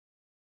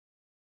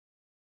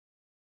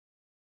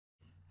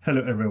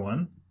Hello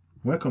everyone,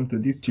 welcome to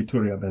this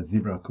tutorial by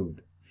Zebra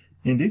Code.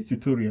 In this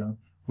tutorial,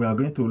 we are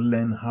going to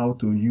learn how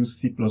to use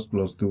C++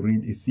 to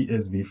read a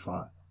CSV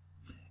file.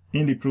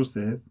 In the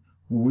process,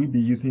 we will be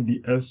using the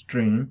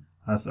fstream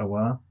as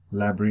our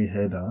library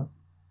header.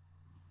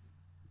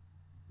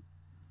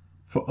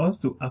 For us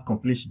to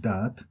accomplish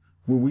that,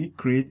 we will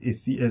create a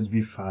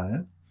CSV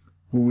file.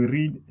 We will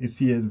read a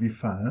CSV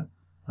file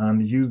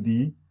and use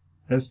the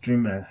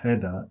fstream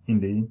header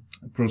in the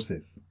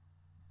process.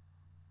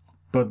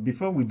 But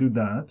before we do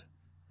that,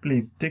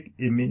 please take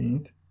a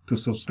minute to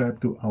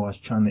subscribe to our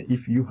channel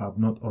if you have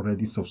not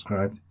already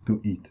subscribed to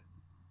it.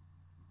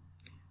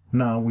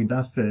 Now, with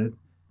that said,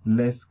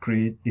 let's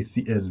create a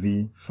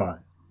CSV file.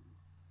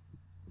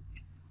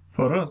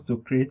 For us to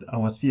create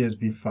our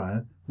CSV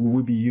file, we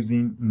will be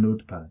using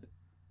Notepad.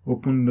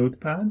 Open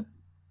Notepad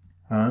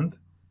and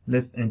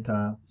let's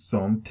enter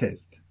some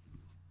text.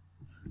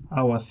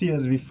 Our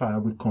CSV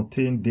file will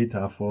contain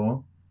data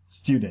for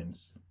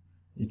students.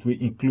 It will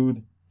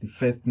include the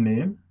first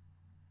name,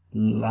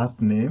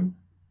 last name,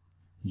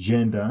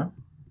 gender,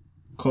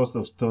 course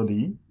of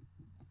study,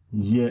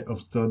 year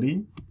of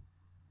study,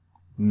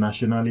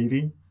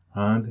 nationality,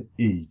 and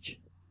age.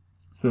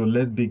 So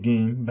let's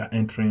begin by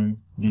entering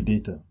the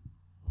data.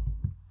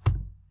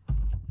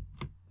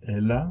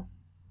 Ella,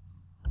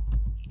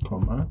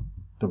 comma,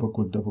 double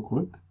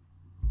quote,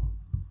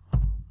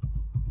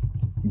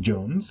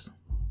 Jones,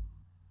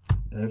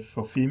 F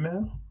for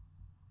female,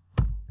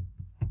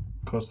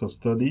 course of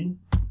study,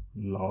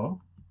 law.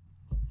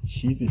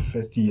 She's a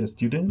first year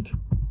student.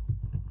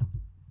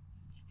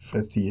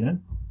 First year.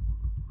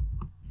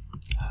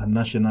 Her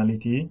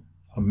nationality,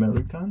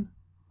 American.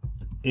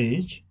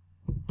 Age,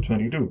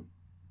 22.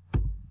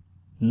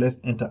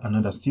 Let's enter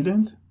another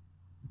student.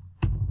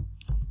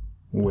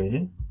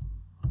 Wei.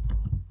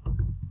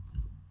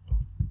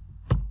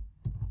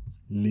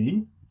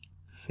 Lee,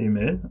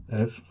 female.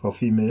 F for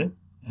female.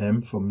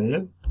 M for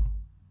male.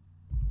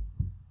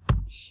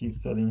 She's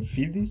studying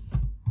physics.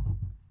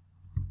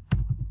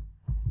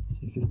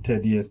 She's a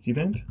third year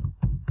student.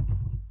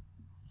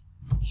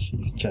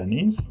 She's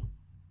Chinese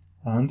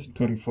and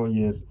 24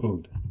 years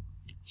old.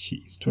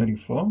 She is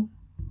 24.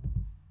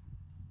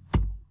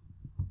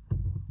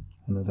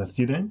 Another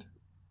student,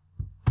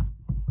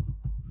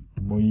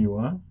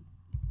 Moiwa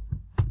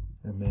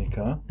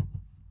Emeka.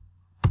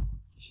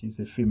 She's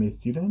a female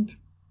student.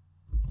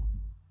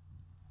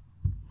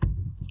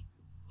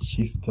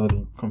 She's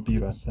studying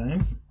computer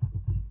science.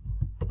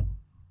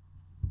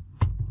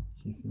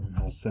 She's in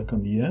her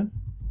second year.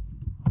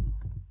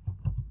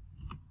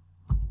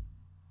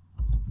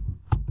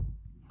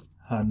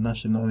 Her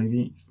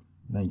nationality is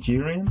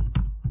Nigerian.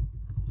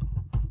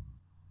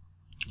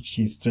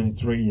 She's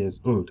 23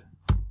 years old.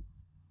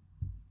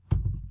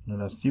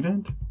 Another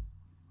student,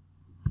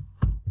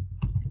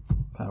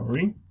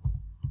 Paris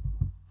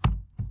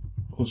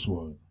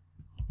Oswald.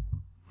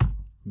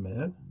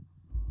 Male.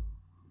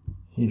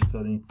 He's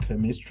studying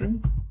chemistry.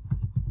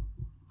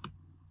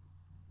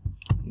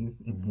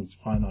 He's in his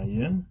final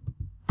year.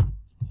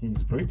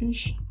 He's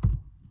British.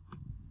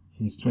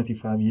 He's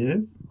 25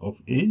 years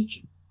of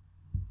age.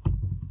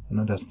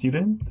 Another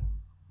student,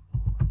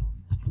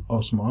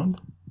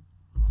 Osmond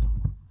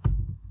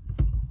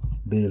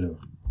Bello.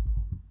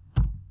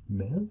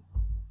 Male.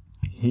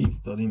 He's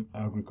studying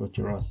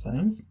agricultural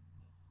science.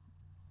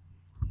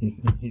 He's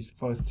in his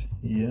first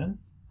year.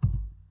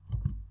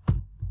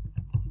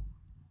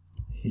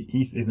 He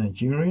is a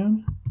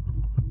Nigerian,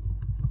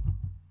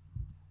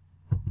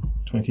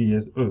 20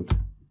 years old.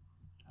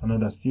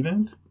 Another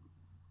student,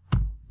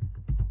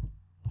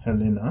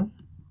 Helena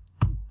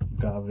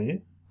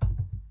Garvey.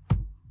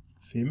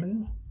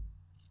 Female.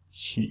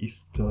 She is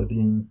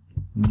studying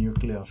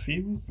nuclear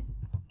physics.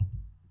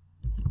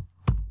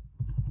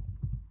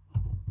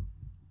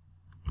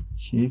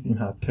 She is in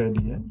her third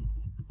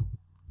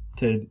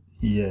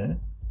year.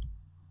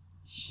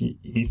 She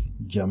is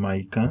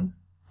Jamaican,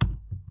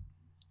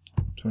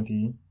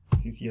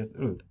 26 years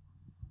old.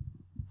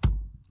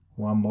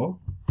 One more,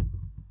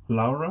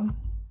 Laura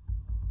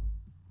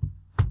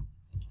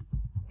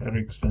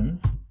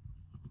Erickson,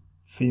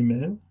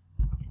 female,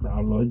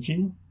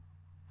 biology,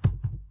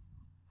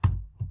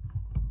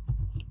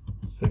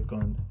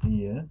 second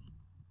year,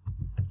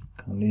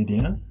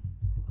 Canadian,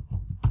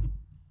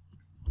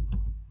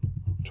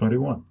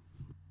 21.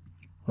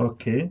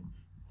 Okay,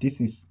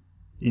 this is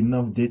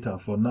enough data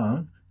for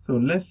now. So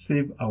let's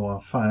save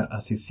our file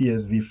as a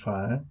CSV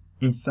file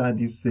inside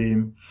this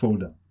same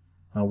folder.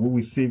 And we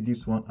will save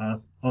this one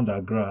as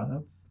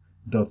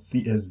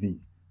undergrads.csv.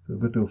 So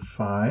go to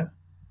File,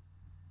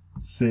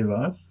 Save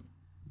As,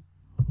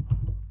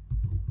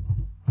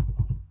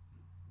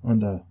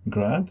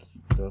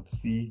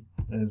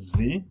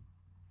 undergrads.csv.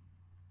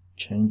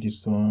 Change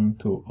this one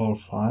to all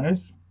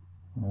files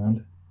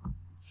and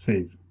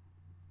save.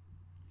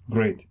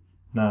 Great.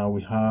 Now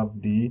we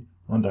have the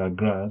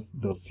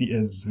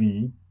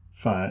undergrads.csv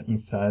file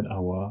inside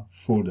our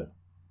folder.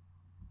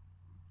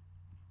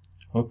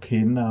 Okay,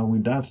 now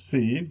with that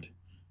saved,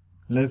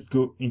 let's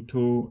go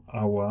into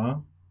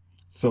our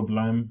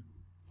Sublime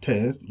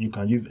text, you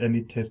can use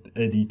any text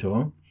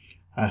editor.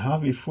 I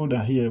have a folder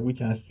here which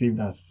I saved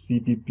as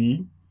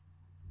CPP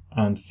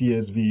and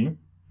CSV.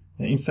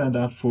 And inside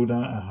that folder,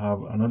 I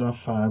have another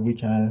file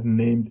which I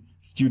named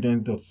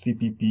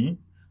students.cpp,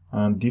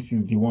 and this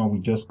is the one we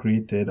just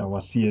created, our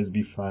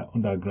CSV file,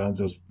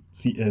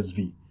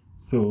 undergrad.csv.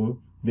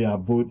 So they are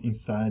both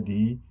inside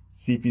the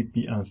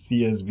CPP and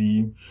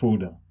CSV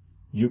folder.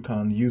 You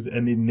can use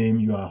any name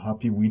you are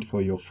happy with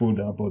for your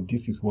folder, but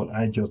this is what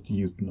I just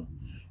used now.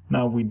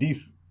 Now with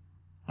this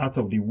out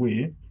of the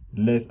way,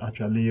 let's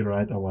actually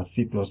write our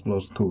C++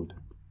 code.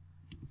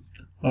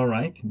 All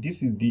right,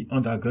 this is the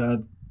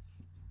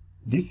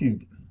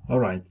undergrads.csv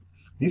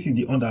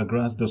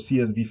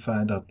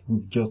file that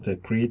we've just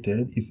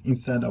created. It's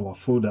inside our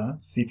folder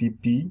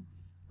CPP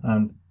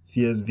and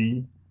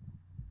CSV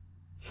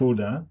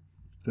folder.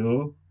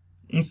 So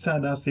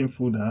inside that same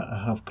folder, I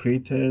have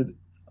created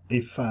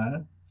a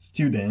file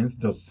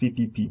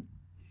students.cpp.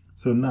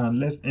 So now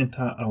let's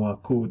enter our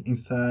code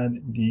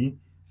inside the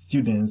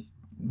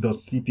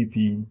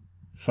students.cpp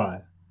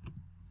file.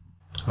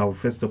 I will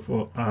first of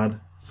all add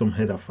some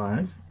header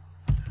files.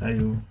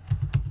 File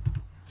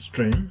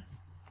stream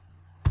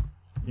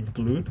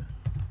include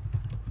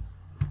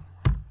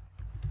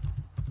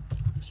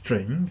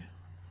string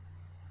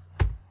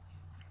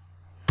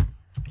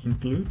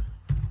include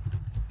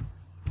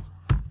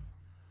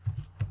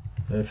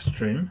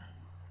fstream.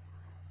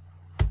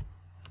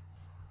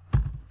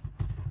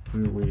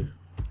 We will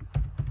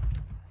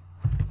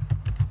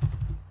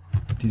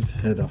this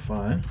header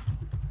file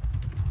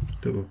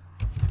to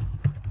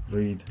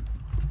read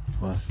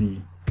our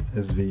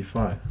CSV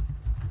file.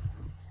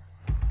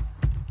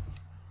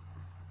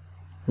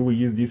 We will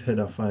use this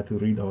header file to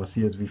read our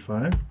CSV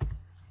file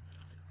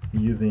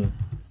using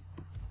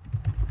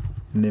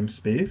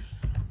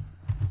namespace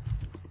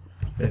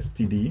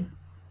std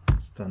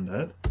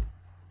standard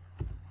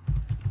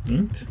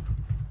int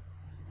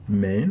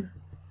main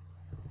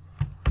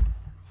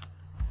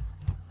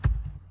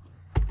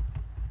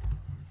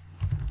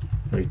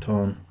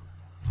return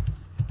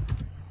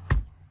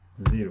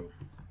 0.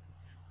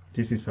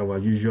 This is our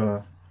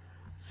usual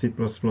C++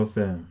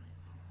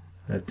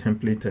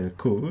 template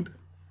code.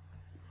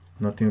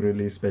 Nothing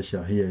really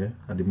special here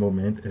at the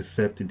moment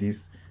except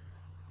this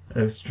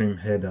fstream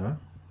header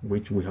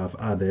which we have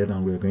added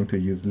and we're going to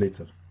use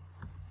later.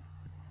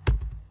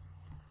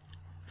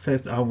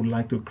 First, I would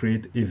like to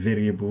create a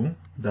variable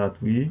that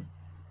we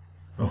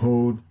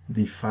hold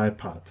the file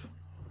path,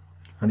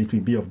 and it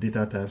will be of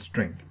data type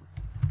string.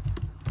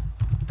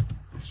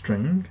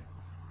 String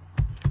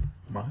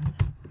my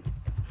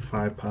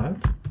file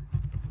path.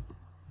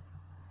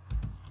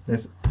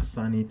 Let's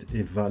assign it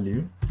a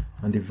value,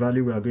 and the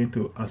value we are going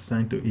to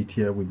assign to it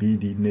here will be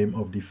the name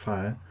of the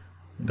file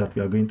that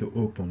we are going to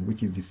open,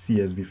 which is the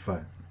CSV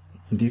file.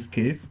 In this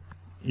case,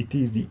 it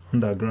is the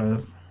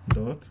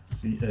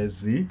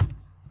undergrads.csv.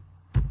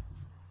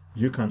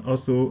 You can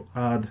also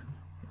add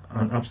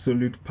an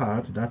absolute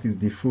path, that is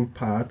the full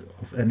path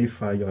of any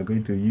file you are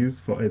going to use.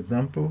 For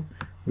example,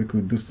 we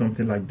could do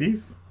something like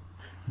this.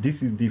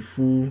 This is the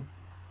full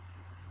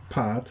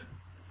path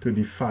to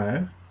the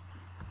file.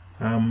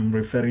 I'm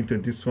referring to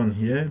this one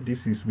here.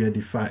 This is where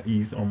the file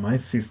is on my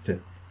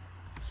system.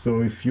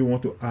 So if you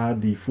want to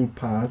add the full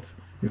path,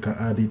 you can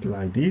add it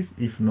like this.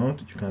 If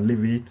not, you can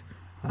leave it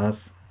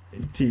as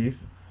it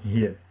is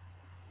here,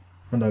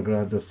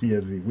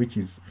 undergrads.csv, which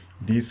is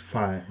this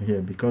file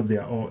here, because they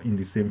are all in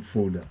the same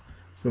folder.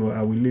 So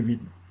I will leave it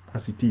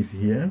as it is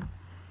here.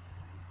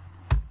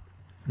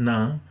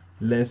 Now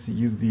let's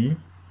use the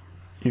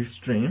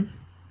fstream.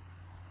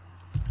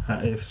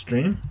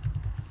 fstream.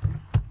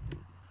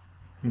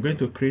 I'm going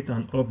to create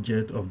an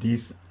object of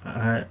this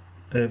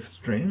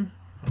fstream.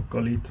 I'll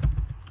call it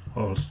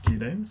all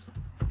students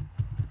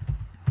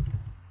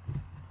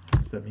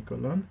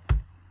semicolon.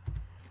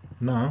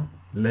 Now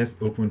let's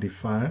open the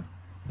file.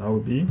 That will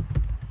be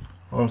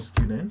all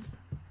students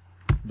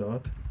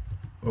dot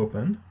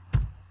open.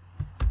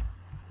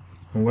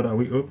 And what are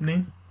we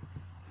opening?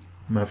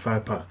 My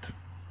file path.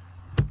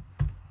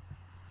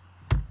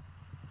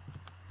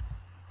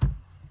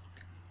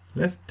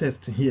 Let's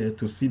test here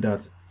to see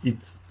that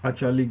it's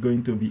actually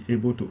going to be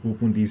able to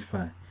open this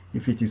file.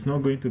 If it is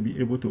not going to be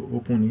able to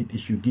open it, it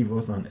should give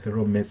us an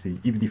error message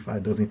if the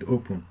file doesn't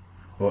open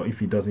or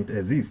if it doesn't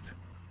exist.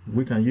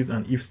 We can use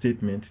an if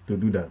statement to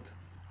do that.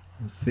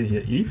 Say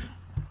here if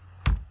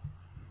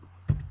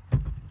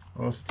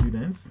all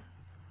students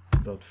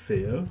dot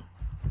fail,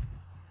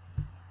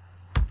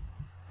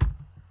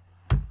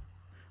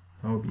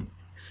 that will be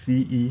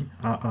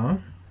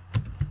CERR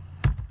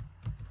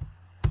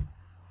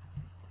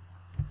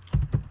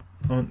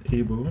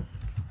unable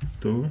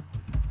to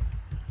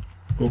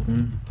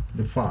open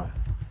the file.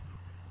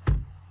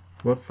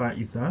 What file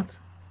is that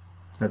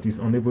is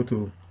unable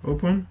to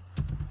open?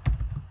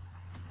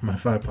 My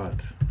file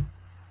path.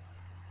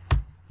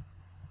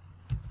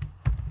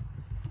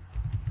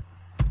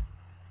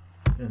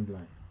 End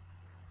line.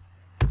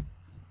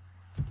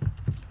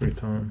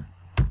 Return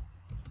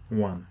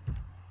 1.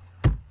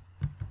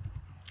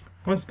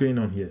 What's going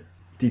on here?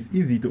 it is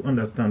easy to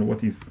understand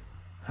what is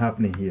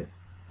happening here.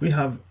 We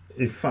have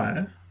a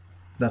file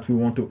that we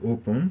want to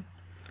open,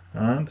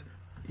 and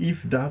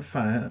if that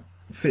file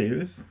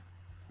fails,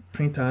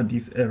 print out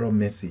this error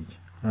message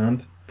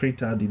and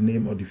print out the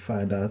name of the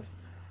file that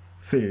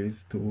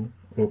fails to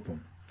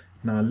open.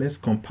 Now let's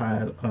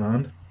compile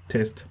and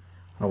test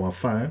our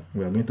file.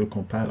 We are going to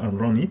compile and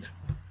run it,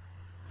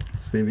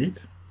 save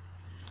it.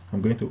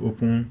 I'm going to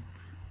open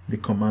the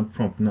command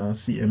prompt now,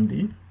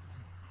 cmd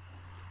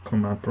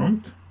command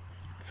prompt.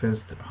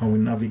 First I will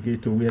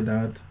navigate to where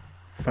that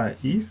file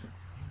is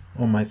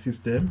on my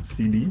system,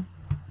 cd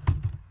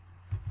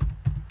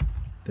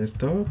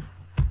desktop,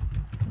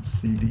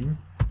 cd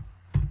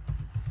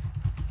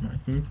my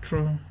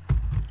intro,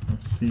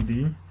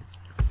 cd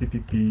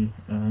cpp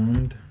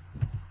and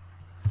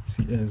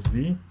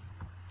csv.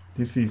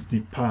 This is the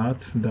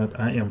part that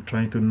I am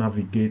trying to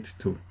navigate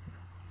to,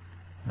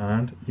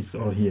 and it's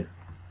all here.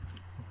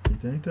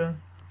 Hit enter.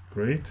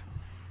 Great.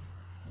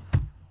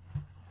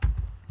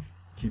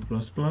 G++,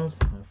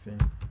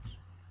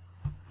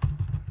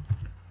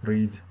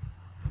 read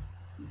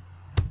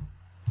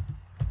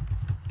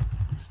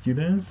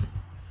students,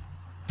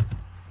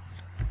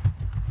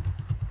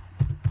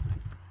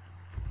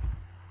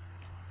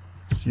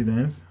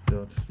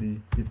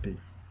 students.cpp.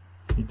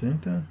 Hit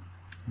enter.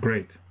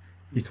 Great.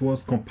 It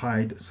was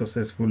compiled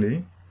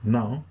successfully.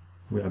 Now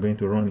we are going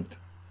to run it.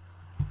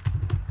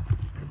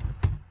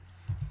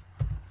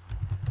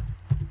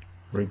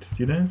 Read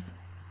students.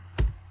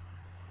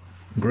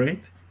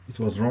 Great. It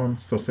was run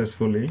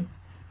successfully.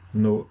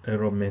 No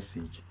error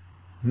message.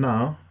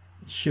 Now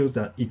it shows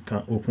that it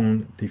can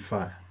open the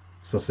file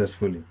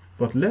successfully.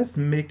 But let's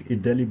make a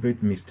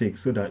deliberate mistake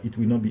so that it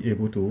will not be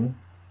able to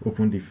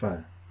open the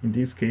file. In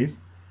this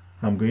case,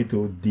 I'm going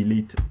to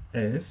delete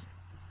S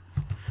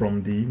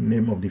from the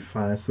name of the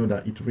file so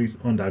that it reads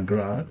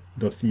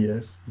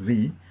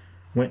undergrad.csv,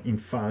 when in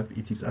fact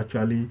it is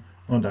actually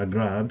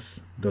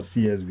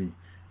undergrads.csv.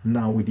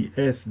 Now with the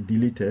S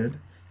deleted,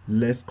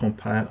 let's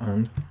compile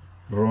and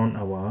run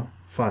our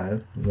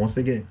file once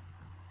again.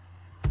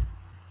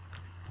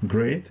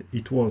 Great,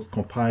 it was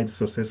compiled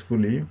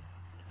successfully,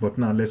 but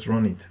now let's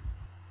run it.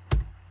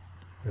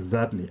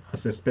 Exactly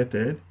as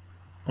expected,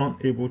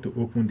 unable to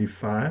open the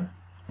file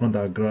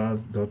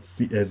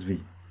undergrads.csv,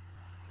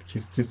 which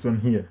is this one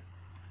here.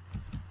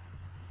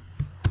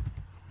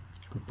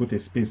 Could put a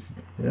space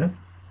here.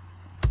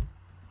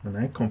 When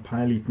I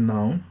compile it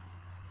now,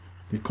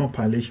 the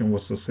compilation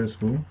was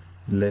successful.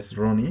 Let's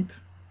run it.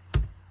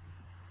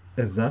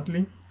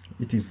 Exactly,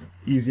 it is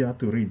easier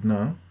to read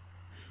now.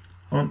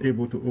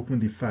 Unable to open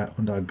the file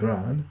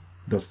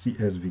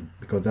undergrad.csv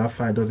because that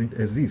file doesn't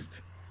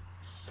exist.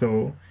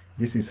 So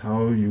this is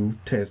how you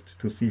test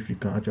to see if you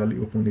can actually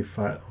open the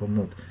file or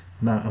not.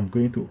 Now I'm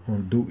going to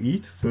undo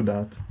it so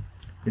that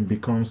it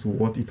becomes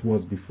what it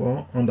was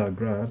before,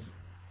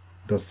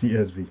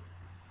 undergrads.csv.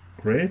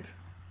 Great.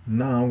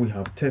 Now we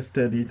have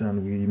tested it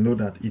and we know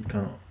that it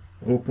can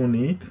open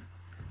it.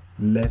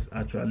 Let's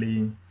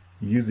actually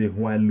use a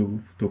while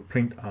loop to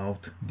print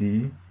out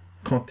the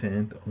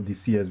content of the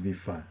CSV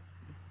file.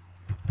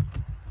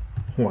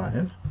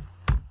 While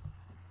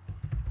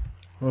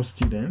all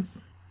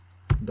students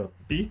dot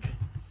pick,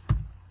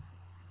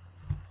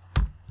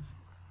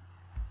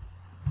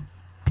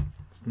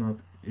 it's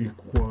not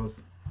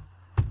equals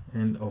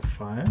end of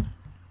file.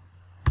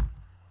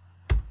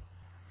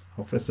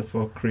 I'll first of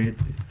all create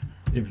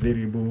a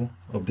variable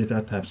of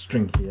data type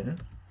string here,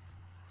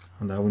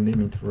 and I will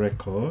name it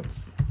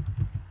records.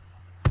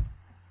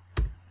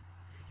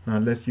 Now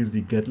let's use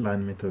the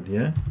getline method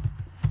here.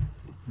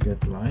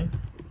 Getline,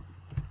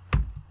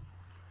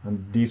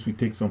 and this will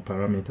take some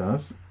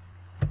parameters.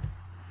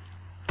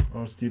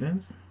 All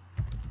students,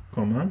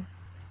 comma,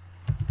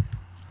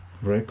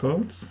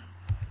 records,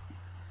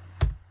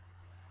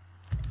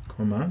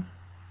 comma,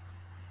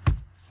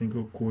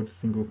 single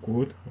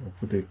quote, I'll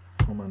put a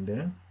comma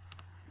there,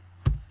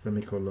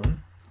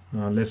 semicolon.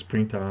 Now let's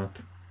print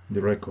out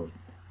the record.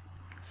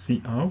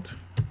 Cout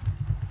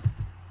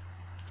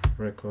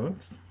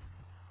records,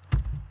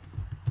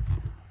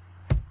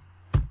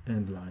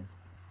 end line.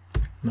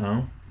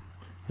 Now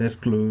let's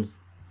close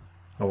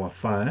our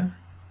file,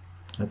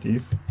 that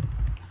is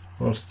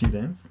all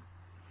students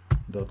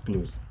dot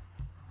close.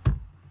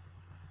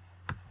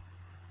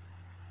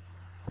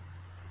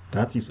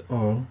 That is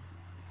all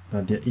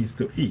that there is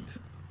to it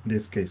in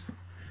this case.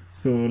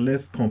 So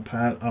let's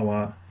compile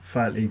our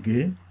file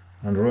again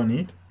and run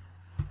it.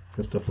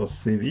 First of all,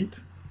 save it,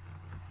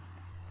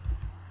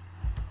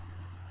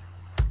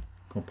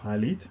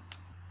 compile it.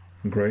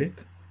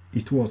 Great,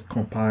 it was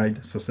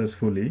compiled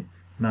successfully.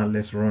 Now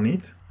let's run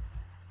it.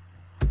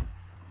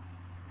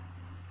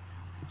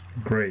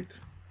 Great.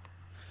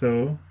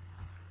 So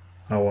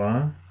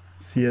our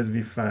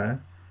CSV file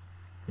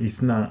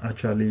is now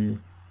actually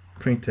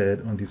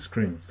printed on the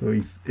screen, so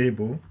it's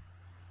able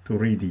to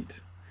read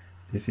it.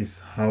 This is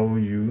how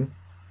you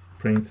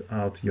print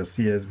out your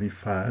CSV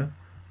file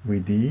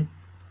with the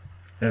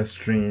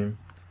fstream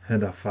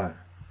header file.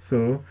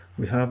 So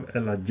we have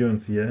Ella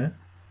Jones here,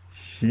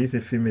 She is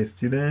a female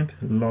student,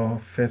 law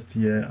first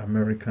year,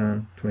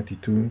 American,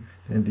 22,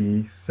 and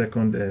the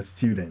second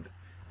student.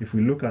 If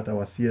we look at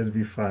our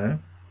CSV file,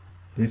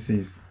 this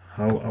is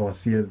how our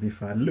CSV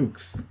file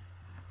looks.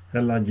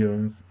 Ella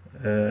Jones,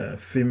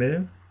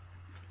 female,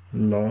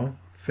 law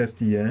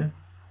first year,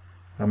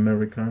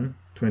 American,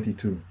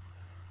 22,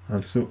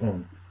 and so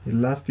on. The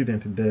last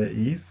student there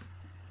is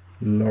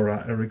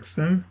Laura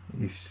Erickson.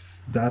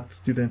 Is that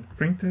student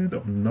printed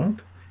or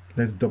not?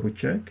 Let's double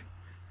check.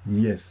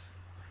 Yes,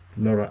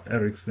 Laura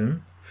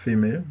Erickson,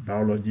 female,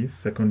 biology,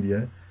 second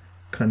year,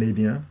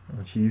 Canadian,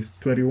 and she is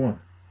 21.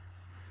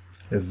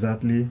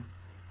 Exactly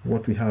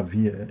what we have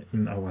here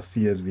in our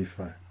CSV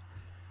file.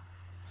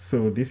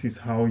 So this is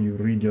how you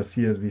read your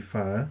CSV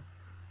file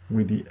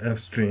with the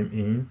fstream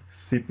in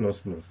C++.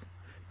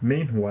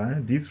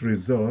 Meanwhile, this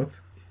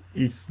result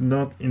is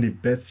not in the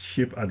best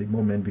shape at the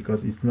moment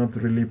because it's not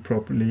really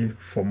properly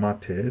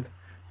formatted.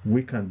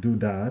 We can do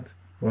that,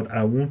 but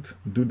I won't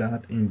do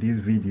that in this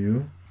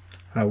video.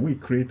 I will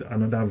create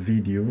another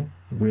video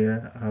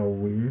where I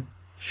will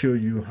show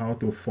you how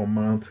to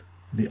format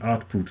the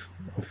output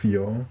of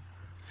your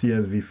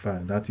CSV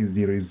file. That is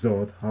the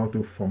result, how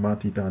to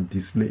format it and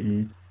display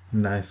it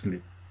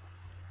nicely.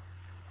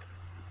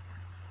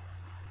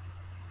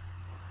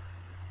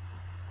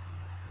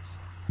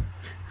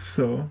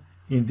 So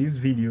in this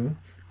video,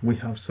 we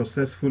have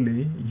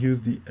successfully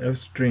used the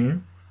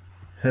fstream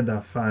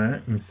header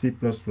file in C++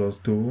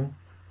 to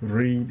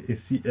read a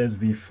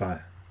CSV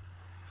file.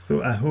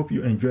 So I hope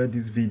you enjoyed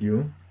this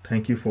video.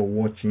 Thank you for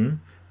watching.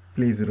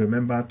 Please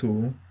remember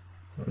to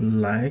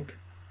like,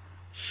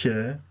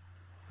 share,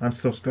 and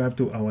subscribe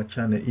to our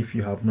channel if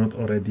you have not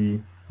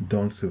already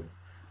done so.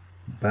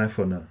 Bye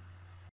for now.